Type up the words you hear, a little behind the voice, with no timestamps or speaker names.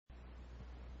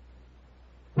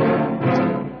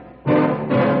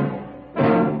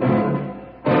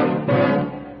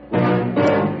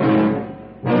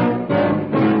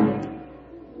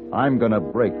I'm going to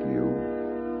break you.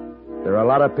 There are a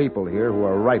lot of people here who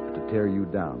are ripe to tear you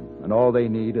down, and all they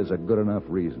need is a good enough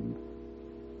reason.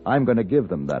 I'm going to give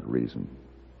them that reason.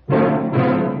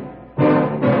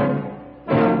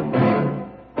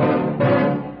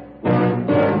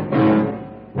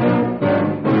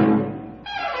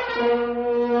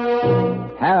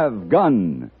 Have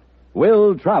Gun.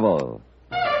 Will Travel.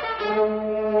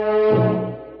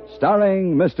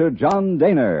 Starring Mr. John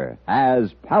Daner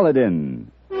as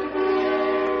Paladin.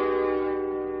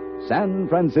 San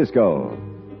Francisco,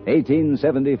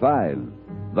 1875.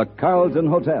 The Carlton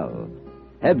Hotel.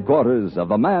 Headquarters of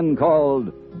the man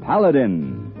called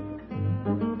Paladin.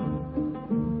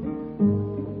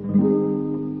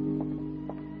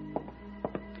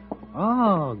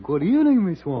 Good evening,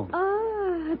 Miss Wong.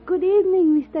 Good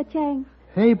evening, Mr. Chang.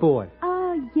 Hey, boy.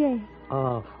 Yes.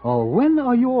 When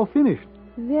are you all finished?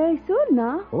 Very soon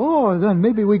now. Oh, then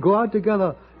maybe we go out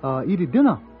together, eat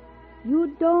dinner.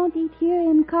 You don't eat here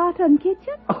in Carlton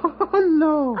Kitchen? Oh,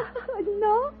 no.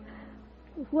 No?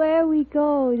 Where we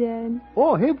go, then?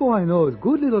 Oh, Hey Boy knows.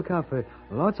 Good little cafe.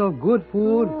 Lots of good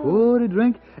food, good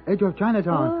drink, edge of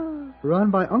Chinatown. Run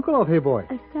by Uncle of Hey Boy.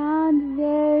 Sounds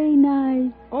very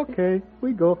nice. Okay,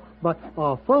 we go. But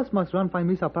first must run find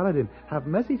Mr. Paladin. Have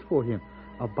message for him.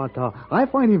 But I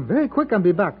find him very quick and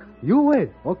be back. You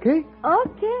wait, okay?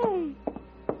 Okay.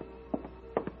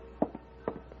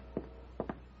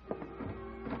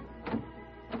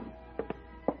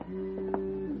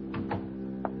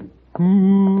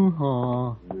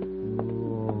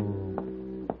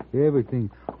 Everything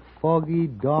foggy,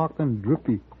 dark, and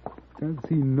drippy. Can't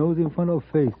see nose in front of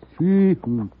face.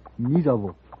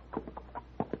 Miserable.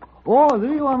 Oh,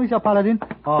 there you are, Mr. Paladin.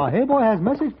 Hey Boy has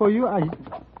message for you.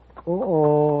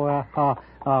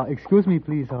 Excuse me,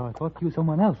 please. I thought you were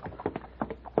someone else.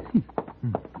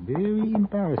 Very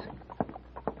embarrassing.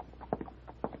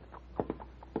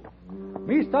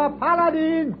 Mr.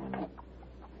 Paladin!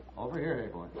 Over here, hey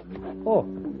boy.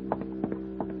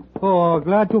 Oh,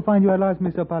 glad to find you at last,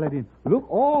 Mr. Paladin. Look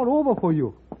all over for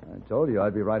you. I told you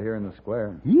I'd be right here in the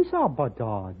square. Yes, sir, but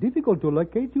difficult to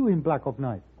locate you in black of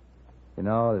night. You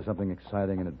know, there's something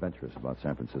exciting and adventurous about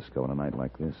San Francisco on a night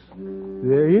like this.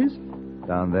 There is?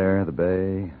 Down there, the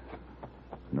bay,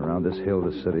 and around this hill,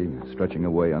 the city, stretching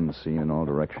away unseen in all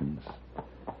directions.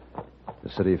 The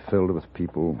city filled with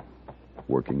people,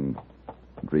 working,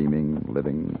 dreaming,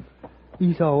 living.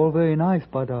 These are all very nice,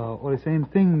 but all the same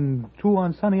thing true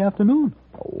on sunny afternoon.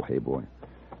 Oh, hey, boy.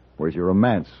 Where's your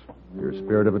romance? Your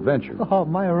spirit of adventure? Oh,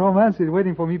 my romance is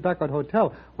waiting for me back at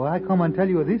hotel. Well, I come and tell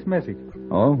you this message.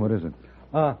 Oh, what is it?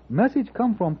 Message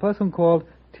come from person called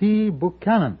T.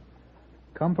 Buchanan.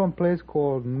 Come from place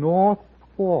called North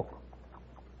Fork.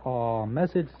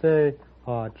 Message say,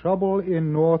 trouble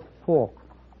in North Fork.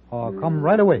 Come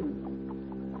right away.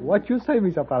 What you say,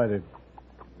 Mr. Paladin?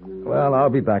 Well,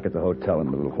 I'll be back at the hotel in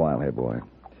a little while, hey, boy.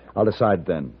 I'll decide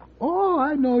then. Oh,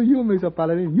 I know you, Mr.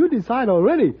 Paladin. You decide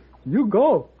already. You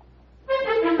go.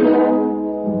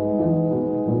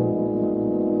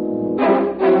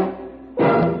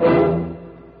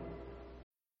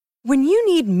 When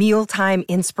you need mealtime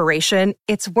inspiration,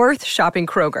 it's worth shopping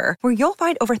Kroger, where you'll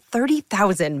find over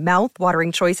 30,000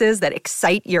 mouth-watering choices that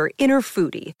excite your inner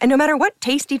foodie. And no matter what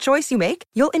tasty choice you make,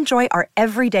 you'll enjoy our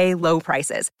everyday low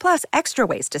prices, plus extra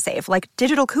ways to save, like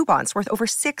digital coupons worth over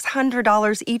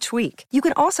 $600 each week. You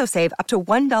can also save up to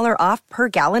 $1 off per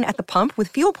gallon at the pump with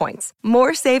fuel points.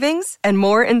 More savings and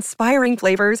more inspiring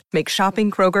flavors make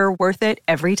shopping Kroger worth it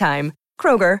every time.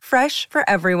 Kroger, fresh for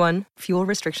everyone. Fuel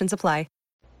restrictions apply.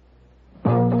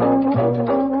 What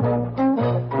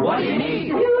do you need?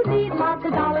 You need lots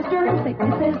of dollars during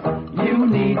sicknesses. You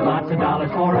need lots of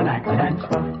dollars for an accident.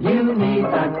 You need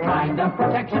the kind of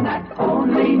protection that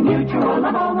only Mutual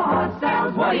of Omaha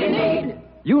sells. What do you need?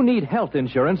 You need health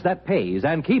insurance that pays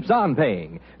and keeps on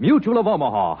paying. Mutual of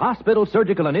Omaha, hospital,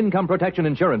 surgical, and income protection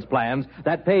insurance plans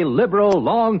that pay liberal,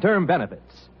 long-term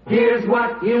benefits. Here's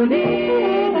what you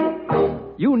need.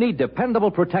 You need dependable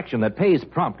protection that pays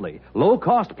promptly.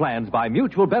 Low-cost plans by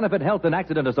Mutual Benefit Health and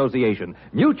Accident Association.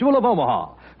 Mutual of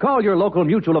Omaha. Call your local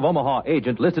Mutual of Omaha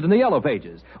agent listed in the yellow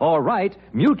pages. Or write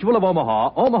Mutual of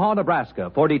Omaha, Omaha, Nebraska,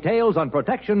 for details on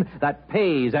protection that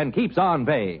pays and keeps on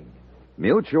paying.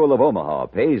 Mutual of Omaha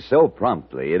pays so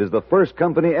promptly it is the first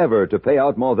company ever to pay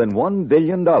out more than $1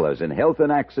 billion in health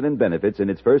and accident benefits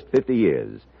in its first 50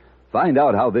 years. Find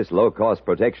out how this low-cost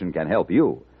protection can help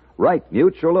you. Write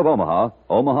Mutual of Omaha,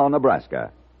 Omaha,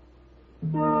 Nebraska.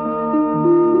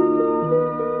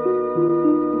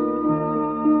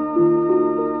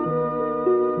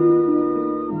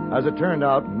 As it turned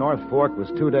out, North Fork was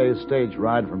 2 days' stage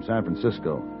ride from San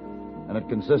Francisco. and it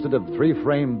consisted of 3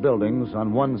 frame buildings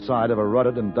on one side of a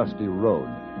rutted and dusty road.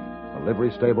 A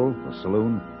livery stable, a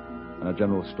saloon, and a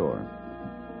general store.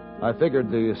 I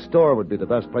figured the store would be the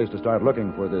best place to start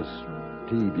looking for this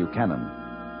T. Buchanan.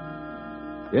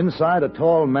 Inside, a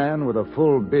tall man with a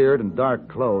full beard and dark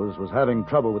clothes was having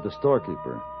trouble with the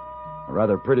storekeeper. A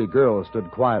rather pretty girl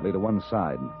stood quietly to one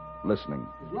side, listening.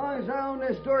 As long as I own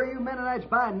this store, you Mennonites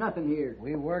buy nothing here.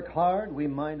 We work hard. We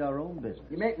mind our own business.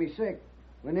 You make me sick.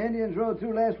 When the Indians rode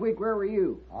through last week, where were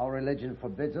you? Our religion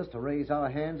forbids us to raise our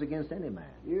hands against any man.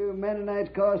 You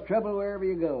Mennonites cause trouble wherever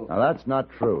you go. Now, that's not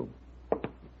true.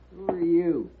 Who are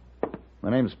you? My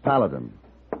name's Paladin.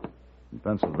 In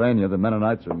Pennsylvania, the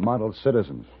Mennonites are model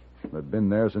citizens. They've been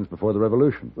there since before the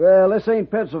Revolution. Well, this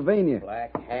ain't Pennsylvania.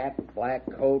 Black hat, black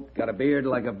coat, got a beard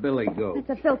like a billy goat.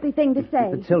 That's a filthy thing to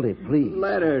say. Tildy, please.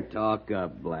 Let her talk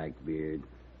up, Blackbeard.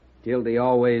 Tildy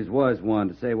always was one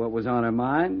to say what was on her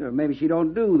mind, or maybe she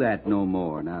don't do that no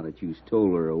more now that you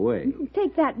stole her away.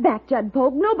 Take that back, Judd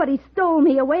Pope. Nobody stole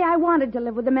me away. I wanted to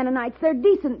live with the Mennonites. They're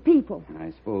decent people.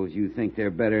 I suppose you think they're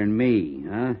better than me,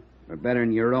 huh? Or better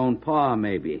than your own pa,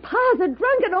 maybe. Pa's a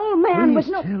drunken old man with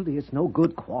no... Tildy, it's no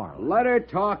good quarrel. Let her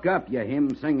talk up, you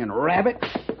hymn-singing rabbit.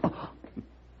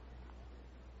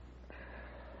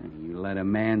 You let a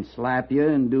man slap you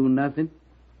and do nothing?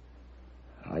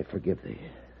 I forgive thee.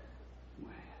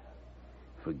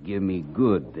 Forgive me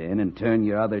good, then, and turn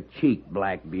your other cheek,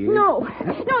 Blackbeard. No,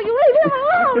 you leave him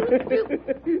alone.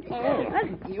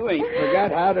 You ain't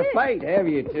forgot how to fight, have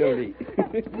you, Tildy?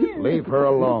 Leave her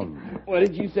alone. What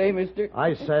did you say, mister?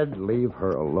 I said leave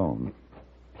her alone.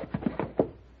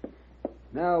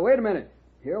 Now, wait a minute.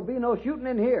 There'll be no shooting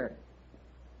in here.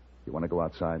 You want to go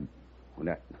outside?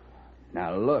 Well,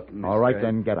 now, look, mister. All right,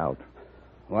 then, get out.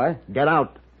 What? Get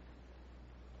out.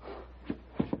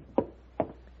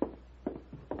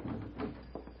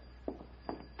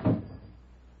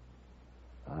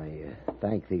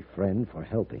 Thank thee, friend, for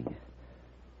helping.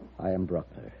 I am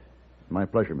Bruckner. My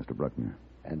pleasure, Mr. Bruckner.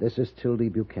 And this is Tildy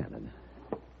Buchanan.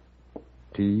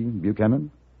 T.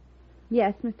 Buchanan?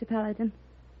 Yes, Mr. Paladin.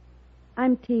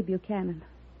 I'm T. Buchanan.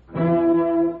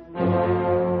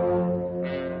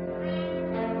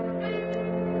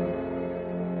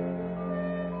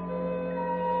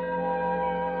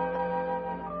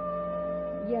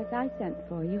 Yes, I sent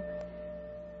for you.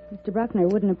 Mr. Bruckner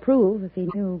wouldn't approve if he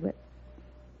knew, but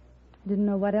didn't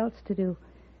know what else to do.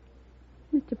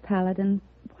 Mr. Paladin,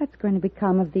 what's going to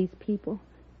become of these people?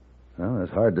 Well,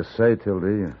 it's hard to say,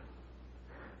 Tildy.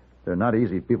 They're not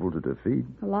easy people to defeat.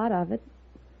 A lot of it.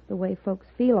 The way folks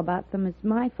feel about them is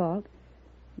my fault,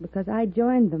 because I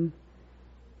joined them.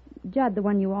 Judd, the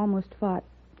one you almost fought,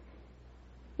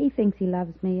 he thinks he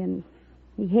loves me, and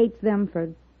he hates them for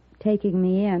taking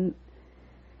me in.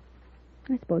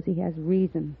 I suppose he has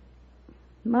reason.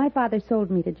 My father sold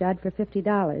me to Judd for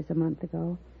 $50 a month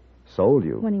ago. Sold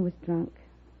you? When he was drunk.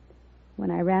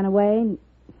 When I ran away,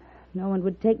 no one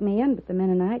would take me in but the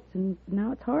Mennonites, and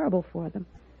now it's horrible for them.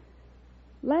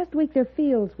 Last week their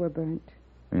fields were burnt.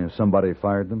 Somebody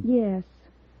fired them? Yes.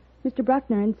 Mr.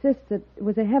 Bruckner insists that it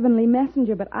was a heavenly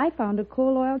messenger, but I found a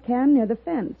coal oil can near the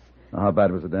fence. How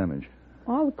bad was the damage?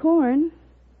 All the corn,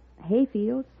 hay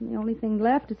fields, and the only thing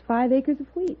left is 5 acres of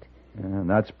wheat. Yeah, and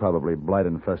that's probably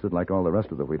blight-infested like all the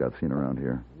rest of the wheat I've seen around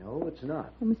here. No, it's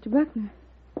not. Oh, Mr. Bruckner.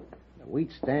 The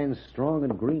wheat stands strong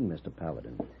and green, Mr.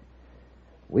 Paladin.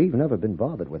 We've never been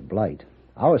bothered with blight.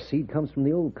 Our seed comes from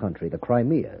the old country, the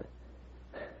Crimea.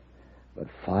 But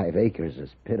 5 acres is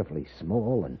pitifully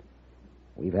small, and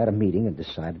we've had a meeting and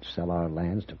decided to sell our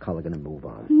lands to Culligan and move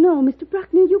on. No, Mr.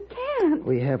 Bruckner, you can't.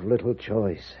 We have little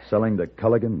choice. Selling to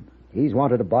Culligan? He's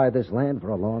wanted to buy this land for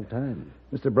a long time.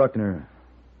 Mr. Bruckner,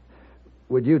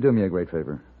 would you do me a great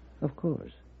favor? Of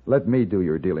course. Let me do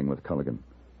your dealing with Culligan.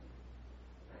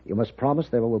 You must promise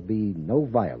there will be no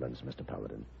violence, Mr.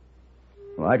 Paladin.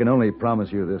 Well, I can only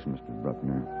promise you this, Mr.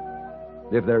 Bruckner.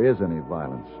 If there is any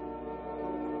violence,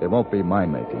 it won't be my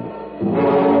making.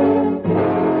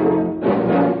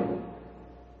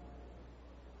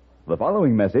 The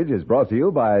following message is brought to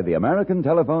you by the American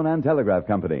Telephone and Telegraph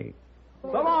Company.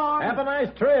 So long. Have a nice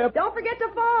trip. Don't forget to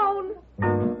phone.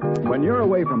 When you're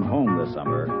away from home this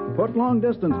summer, put long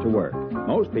distance to work.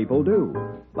 Most people do.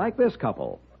 Like this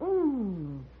couple.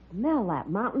 Smell that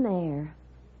mountain air.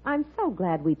 I'm so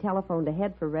glad we telephoned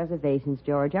ahead for reservations,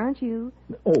 George, aren't you?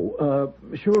 Oh,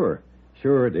 sure.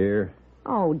 Sure, dear.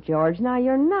 Oh, George, now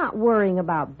you're not worrying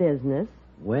about business.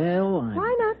 Well,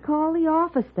 Why not call the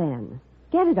office then?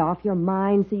 Get it off your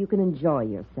mind so you can enjoy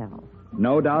yourself.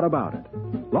 No doubt about it.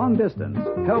 Long distance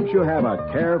helps you have a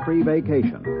carefree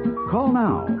vacation. Call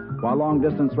now while long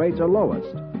distance rates are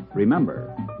lowest.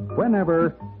 Remember,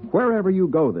 whenever, wherever you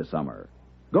go this summer.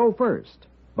 Go first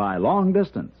by long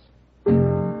distance.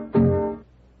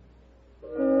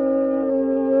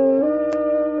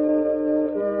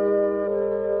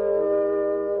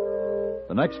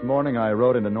 The next morning, I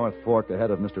rode into North Fork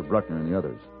ahead of Mr. Bruckner and the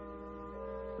others.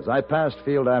 As I passed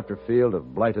field after field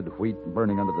of blighted wheat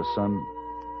burning under the sun,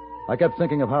 I kept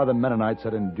thinking of how the Mennonites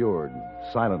had endured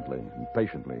silently and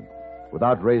patiently,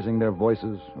 without raising their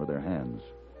voices or their hands.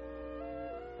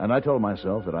 And I told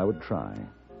myself that I would try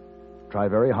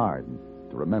very hard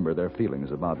to remember their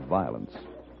feelings about violence.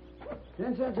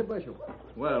 10 cents a bushel.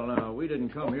 Well, we didn't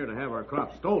come here to have our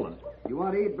crops stolen. You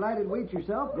want to eat blighted wheat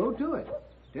yourself? Go to it.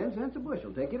 10 cents a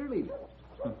bushel. Take it or leave it.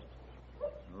 I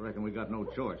reckon we got no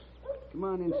choice. Come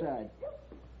on inside.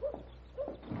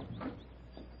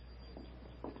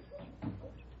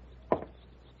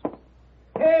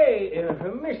 Hey,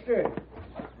 mister.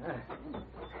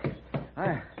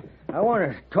 I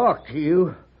want to talk to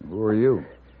you. Who are you?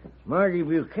 Marty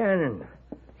Buchanan,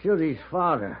 Sildy's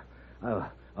father. I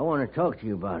want to talk to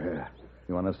you about her.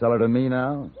 You want to sell her to me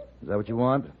now? Is that what you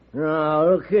want? No,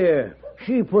 look here.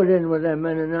 She put in with them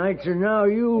Mennonites, and now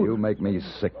you... You make me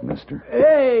sick, mister.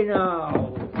 Hey,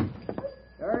 now.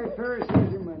 Sorry, Ferris,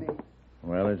 here's your money.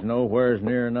 Well, it's nowhere's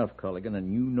near enough, Culligan,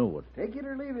 and you know it. Take it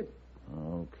or leave it.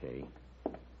 Okay.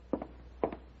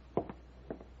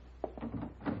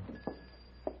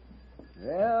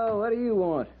 Well, what do you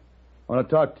want? I want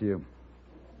to talk to you.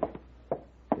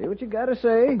 Say what you got to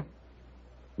say.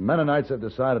 The Mennonites have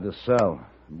decided to sell.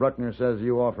 Bruckner says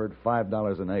you offered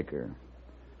 $5 an acre.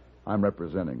 I'm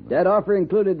representing them. That offer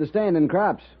included the standing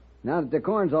crops. Now that the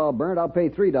corn's all burnt, I'll pay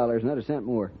 $3, not a cent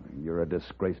more. You're a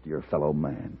disgrace to your fellow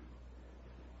man.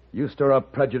 You stir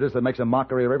up prejudice that makes a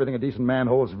mockery of everything a decent man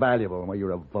holds valuable, while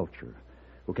you're a vulture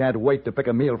who can't wait to pick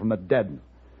a meal from the dead.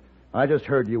 I just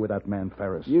heard you with that man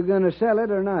Ferris. You gonna sell it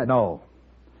or not? No.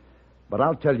 But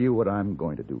I'll tell you what I'm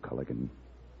going to do, Culligan.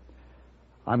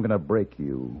 I'm going to break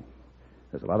you.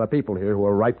 There's a lot of people here who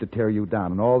are ripe to tear you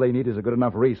down, and all they need is a good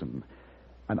enough reason.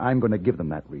 And I'm going to give them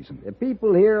that reason. The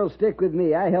people here will stick with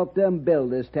me. I helped them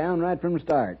build this town right from the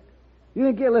start. You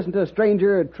think you'll listen to a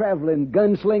stranger, a traveling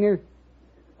gunslinger?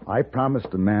 I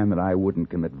promised a man that I wouldn't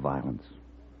commit violence.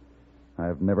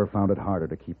 I've never found it harder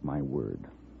to keep my word.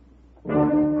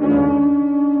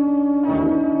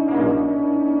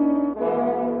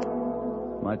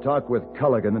 My talk with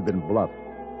Culligan had been bluff,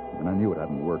 and I knew it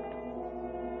hadn't worked.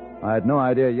 I had no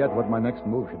idea yet what my next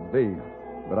move should be,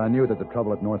 but I knew that the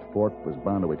trouble at North Fork was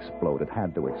bound to explode. It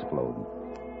had to explode.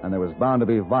 And there was bound to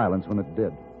be violence when it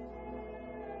did.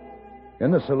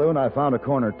 In the saloon, I found a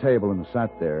corner table and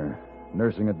sat there,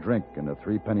 nursing a drink and a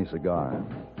 3-penny cigar.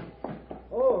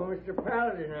 Oh, Mr.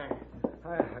 Paladin,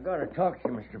 I got to talk to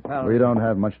you, Mr. Paladin. We don't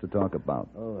have much to talk about.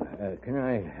 Oh, can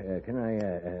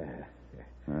I...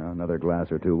 Another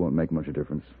glass or two won't make much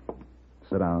difference.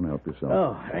 Sit down, help yourself.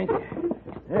 Oh, thank you.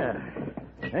 Yeah,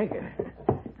 thank you.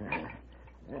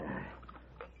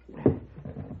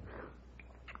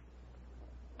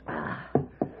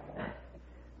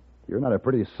 You're not a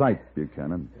pretty sight,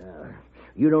 Buchanan.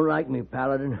 You don't like me,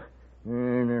 Paladin,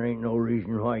 and there ain't no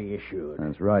reason why you should.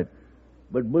 That's right.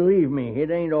 But believe me,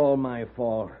 it ain't all my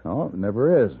fault. Oh, it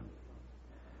never is.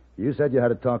 You said you had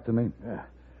to talk to me?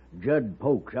 Judd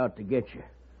Polk's out to get you.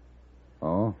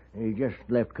 Oh? He just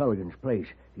left Culligan's place.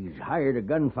 He's hired a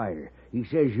gunfighter. He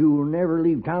says you'll never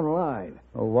leave town alive.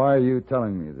 Oh, why are you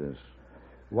telling me this?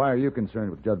 Why are you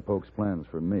concerned with Judd Polk's plans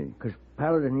for me? Because,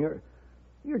 Paladin,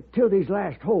 you're Tildy's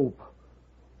last hope.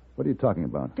 What are you talking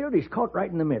about? Tildy's caught right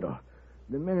in the middle.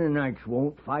 The Mennonites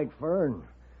won't fight for her, and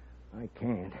I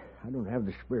can't. I don't have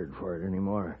the spirit for it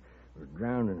anymore. We're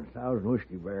drowned in 1,000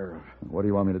 whiskey barrels. What do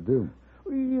you want me to do?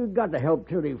 You got to help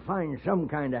Tildy find some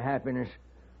kind of happiness.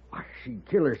 She'd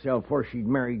kill herself before she'd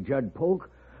marry Judd Polk.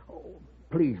 Oh,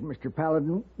 please, Mr.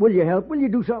 Paladin, will you help? Will you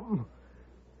do something?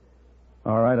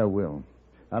 All right, I will.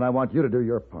 And I want you to do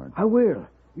your part. I will.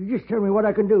 You just tell me what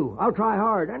I can do. I'll try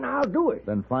hard, and I'll do it.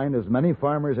 Then find as many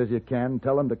farmers as you can.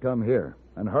 Tell them to come here.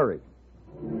 And hurry.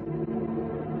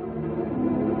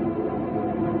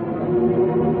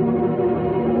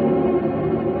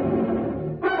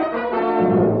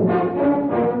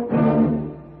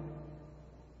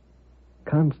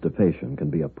 Constipation can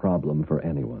be a problem for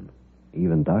anyone,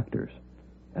 even doctors.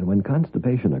 And when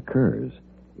constipation occurs,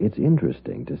 it's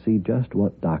interesting to see just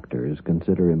what doctors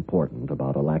consider important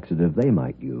about a laxative they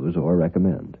might use or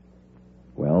recommend.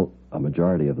 Well, a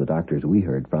majority of the doctors we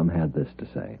heard from had this to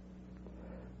say.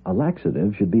 A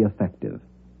laxative should be effective,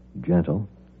 gentle,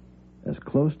 as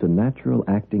close to natural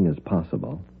acting as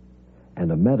possible,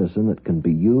 and a medicine that can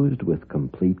be used with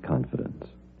complete confidence.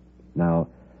 Now,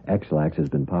 X-Lax has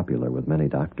been popular with many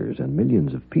doctors and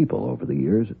millions of people over the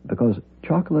years because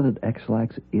chocolated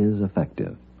X-Lax is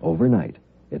effective. Overnight,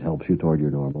 it helps you toward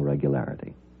your normal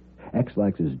regularity.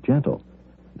 X-Lax is gentle.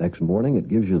 Next morning, it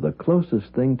gives you the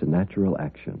closest thing to natural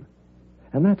action.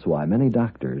 And that's why many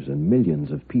doctors and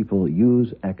millions of people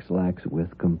use X-Lax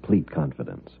with complete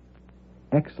confidence.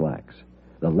 X-Lax,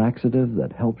 the laxative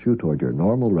that helps you toward your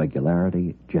normal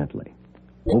regularity gently.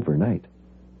 Overnight.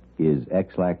 Is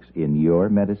X-Lax in your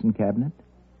medicine cabinet?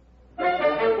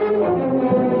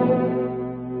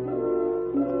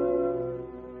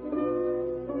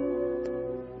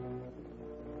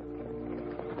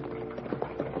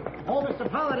 Oh, Mr.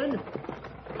 Paladin!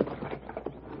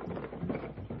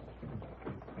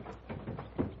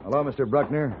 Hello, Mr.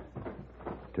 Bruckner.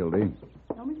 Tildy.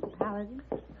 Oh, Mr. Paladin.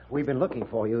 We've been looking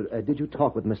for you. Did you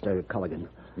talk with Mr. Culligan?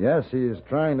 Yes, he's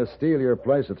trying to steal your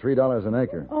place at $3 an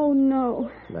acre. Oh, no.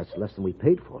 That's less than we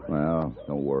paid for it. Well,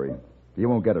 don't worry. You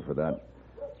won't get it for that.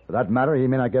 For that matter, he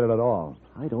may not get it at all.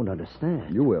 I don't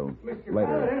understand. You will. Mr.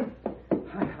 Later.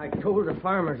 Paladin, I told the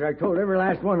farmers. I told every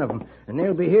last one of them. And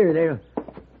they'll be here. They'll...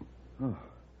 Oh.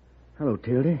 Hello,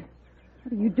 Tildy.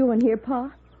 What are you doing here,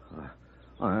 Pa?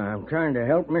 I'm trying to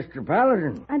help Mr.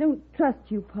 Paladin. I don't trust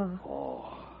you, Pa.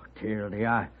 Oh, Tildy,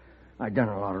 I done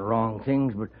a lot of wrong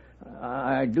things, but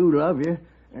I do love you,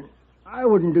 and I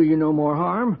wouldn't do you no more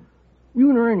harm.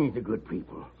 You nor any of the good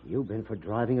people. You've been for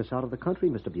driving us out of the country,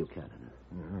 Mr. Buchanan.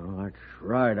 Oh, that's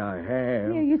right, I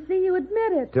have. Here, you see, you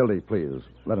admit it. Tildy, please,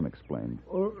 let him explain.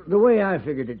 Well, the way I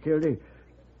figured it, Tildy,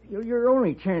 your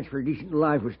only chance for a decent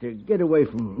life was to get away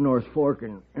from North Fork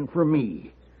and for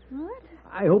me. What?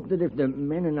 I hope that if the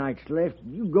Mennonites left,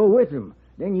 you go with them.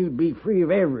 Then you'd be free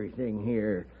of everything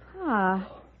here. Ah.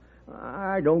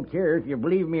 I don't care if you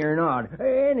believe me or not,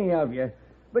 any of you.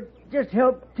 But just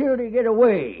help Tildy get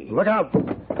away. Look out!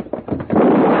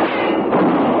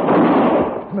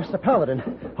 Mr. Paladin,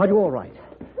 are you all right?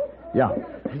 Yeah.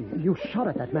 You shot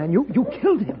at that man. You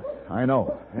killed him. I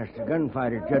know. That's the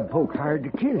gunfighter Judd Polk hired to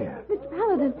kill you. Mr.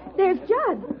 Paladin, there's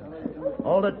Judd.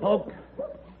 Hold it, Polk.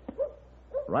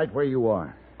 Right where you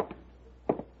are.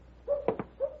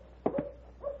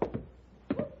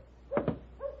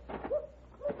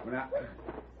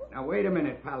 Now, wait a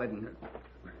minute, Paladin.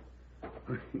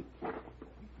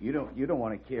 You don't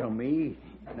want to kill me.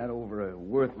 Not over a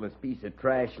worthless piece of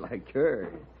trash like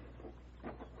her.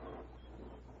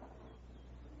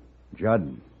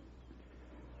 Judd,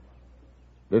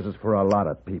 this is for a lot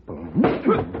of people.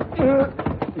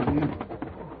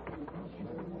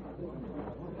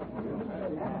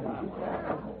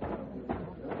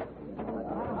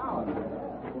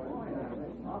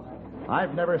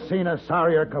 I've never seen a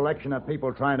sorrier collection of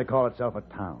people trying to call itself a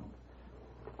town.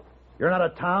 You're not a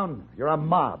town, you're a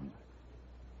mob.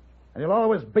 And you'll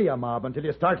always be a mob until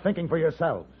you start thinking for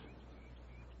yourselves.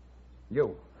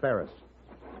 You, Ferris.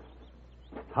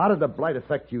 How did the blight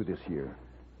affect you this year?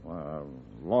 Well,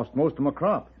 I lost most of my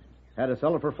crop. Had to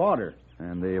sell it for fodder.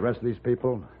 And the rest of these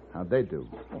people, how'd they do?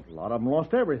 Well, a lot of them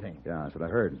lost everything. Yeah, that's what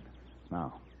I heard.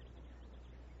 Now,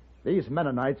 these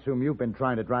Mennonites whom you've been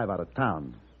trying to drive out of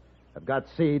town have got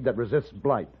seed that resists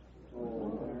blight.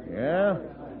 Yeah?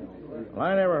 Well,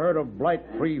 I never heard of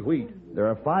blight-free wheat. There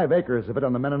are 5 acres of it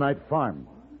on the Mennonite farm.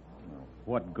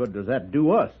 What good does that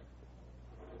do us?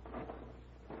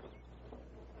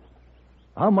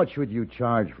 How much would you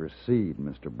charge for seed,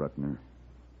 Mr. Bruckner?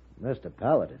 Mr.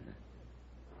 Paladin,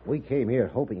 we came here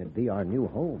hoping it'd be our new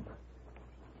home.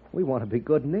 We want to be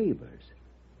good neighbors.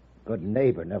 Good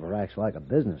neighbor never acts like a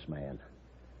businessman.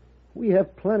 We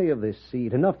have plenty of this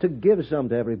seed, enough to give some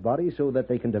to everybody so that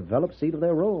they can develop seed of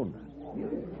their own.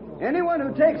 Anyone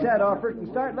who takes that offer can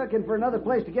start looking for another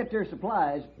place to get their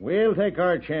supplies. We'll take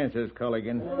our chances,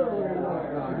 Culligan.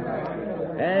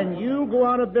 And you go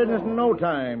out of business in no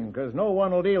time, because no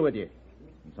one will deal with you.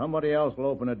 Somebody else will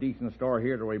open a decent store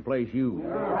here to replace you.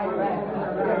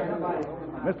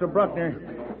 Mr. Bruckner,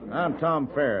 I'm Tom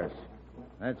Ferris.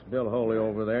 That's Bill Holey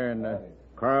over there, and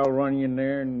Carl Runyon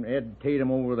there, and Ed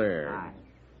Tatum over there.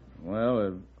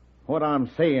 Well, what I'm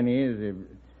saying is,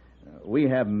 we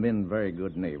haven't been very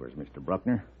good neighbors, Mr.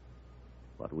 Bruckner,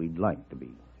 but we'd like to be.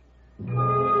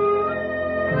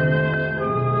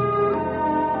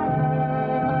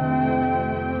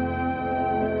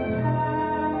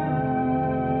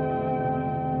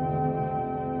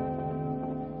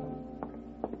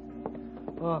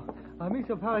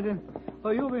 Mr. Paladin,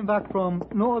 you've been back from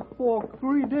North Fork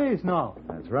 3 days now.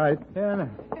 That's right. And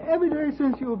every day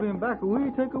since you've been back,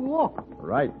 we take a walk.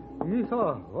 Right. Yes,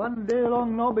 sir. One day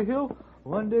along Noble Hill,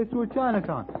 one day through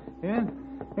Chinatown. And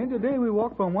today we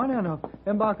walk from one end of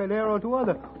Embarcadero to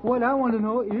other. What I want to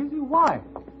know is why.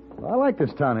 I like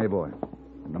this town, hey, boy.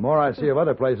 And the more I see of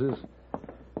other places,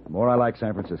 the more I like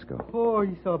San Francisco. Oh,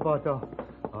 Isa, but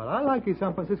well, I like it,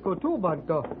 San Francisco, too, but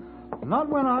not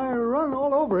when I run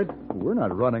all over it. We're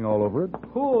not running all over it.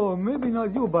 Oh, maybe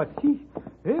not you, but he,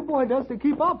 hey, boy, does to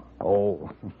keep up. Oh,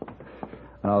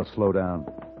 I'll slow down.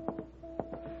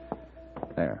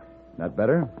 There. That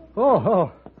better?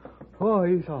 Oh,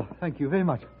 Isa, thank you very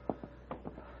much.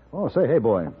 Oh, say, hey,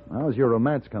 boy, how's your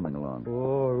romance coming along?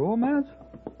 Oh, romance?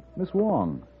 Miss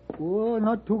Wong. Oh,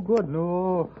 not too good,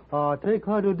 no. Take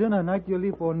her to dinner night you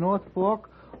leave for North Fork.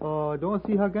 Don't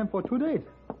see her again for 2 days.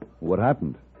 What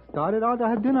happened? Started out to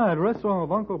have dinner at a restaurant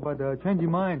of Uncle, but changed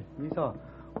your mind. Isa,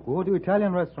 go to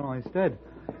Italian restaurant instead.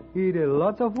 Eat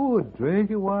lots of food, drink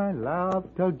your wine, laugh,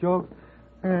 tell jokes,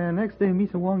 and next day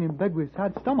Miss Wong in bed with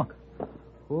sad stomach.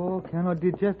 Oh, cannot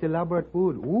digest elaborate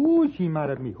food. Ooh, she mad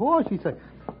at me. Oh, she said,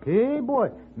 hey,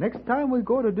 boy, next time we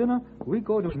go to dinner, we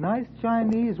go to a nice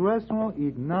Chinese restaurant,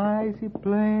 eat nice,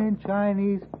 plain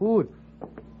Chinese food.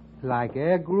 Like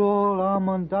egg roll,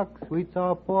 almond duck, sweet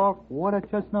sour pork, water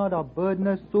chestnut or bird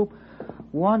nest soup,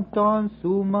 wonton,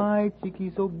 sumai,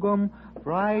 chiki sorghum,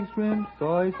 fried shrimp,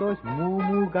 soy sauce,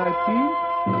 moo gai pea.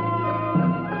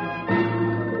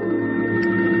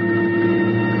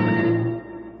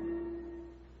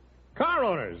 Car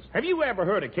owners, have you ever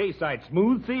heard of K-Site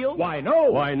Smooth Seal? Why, no.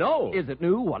 Why, no. Is it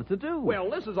new? What does it do? Well,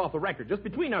 this is off the record. Just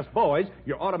between us boys,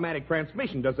 your automatic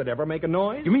transmission, does it ever make a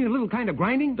noise? You mean a little kind of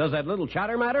grinding? Does that little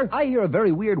chatter matter? I hear a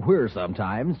very weird whir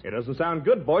sometimes. It doesn't sound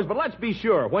good, boys, but let's be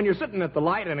sure. When you're sitting at the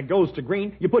light and it goes to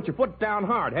green, you put your foot down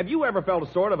hard. Have you ever felt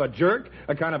a sort of a jerk,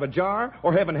 a kind of a jar,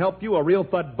 or heaven help you, a real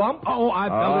thud bump? Oh, I've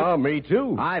felt it. Me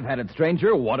too. I've had it,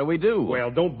 stranger. What do we do?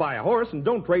 Well, don't buy a horse and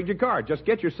don't trade your car. Just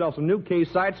get yourself some new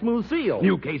K-Site Smooth Seal.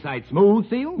 New K-Site Smooth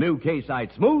Seal? New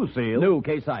K-Site Smooth Seal. New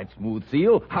K-Site Smooth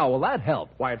Seal? How will that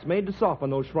help? Why, it's made to soften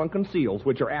those shrunken seals,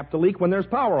 which are apt to leak when there's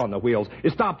power on the wheels.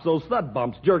 It stops those thud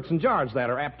bumps, jerks, and jars that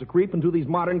are apt to creep into these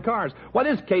modern cars. Why,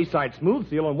 this K-Site Smooth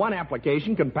Seal in one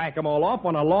application can pack them all off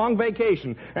on a long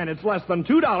vacation, and it's less than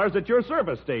 $2 at your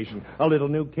service station. A little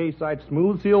new K-Site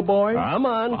Smooth Seal, boy? Come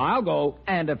on. I'll go.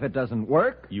 And if it doesn't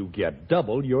work? You get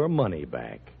double your money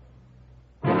back.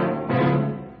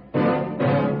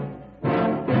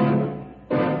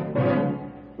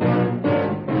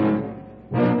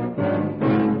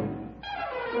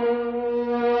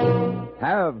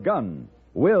 Have Gun,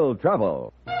 Will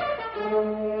Travel.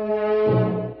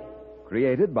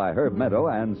 Created by Herb Meadow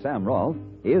and Sam Rolfe,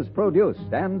 is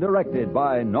produced and directed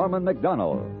by Norman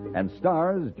McDonald and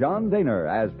stars John Daner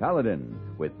as Paladin,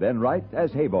 with Ben Wright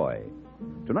as Hayboy.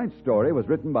 Tonight's story was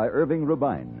written by Irving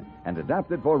Rubine and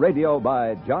adapted for radio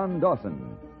by John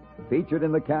Dawson. Featured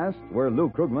in the cast were Lou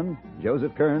Krugman,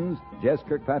 Joseph Kearns, Jess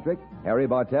Kirkpatrick, Harry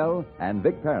Bartell, and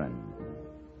Vic Perrin.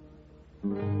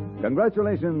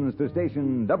 Congratulations to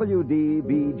station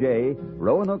WDBJ,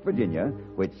 Roanoke, Virginia,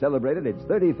 which celebrated its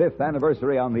 35th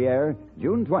anniversary on the air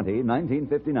June 20,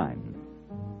 1959.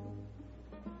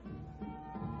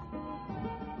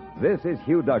 This is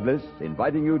Hugh Douglas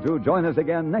inviting you to join us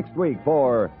again next week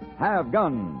for Have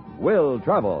Gun, Will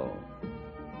Travel.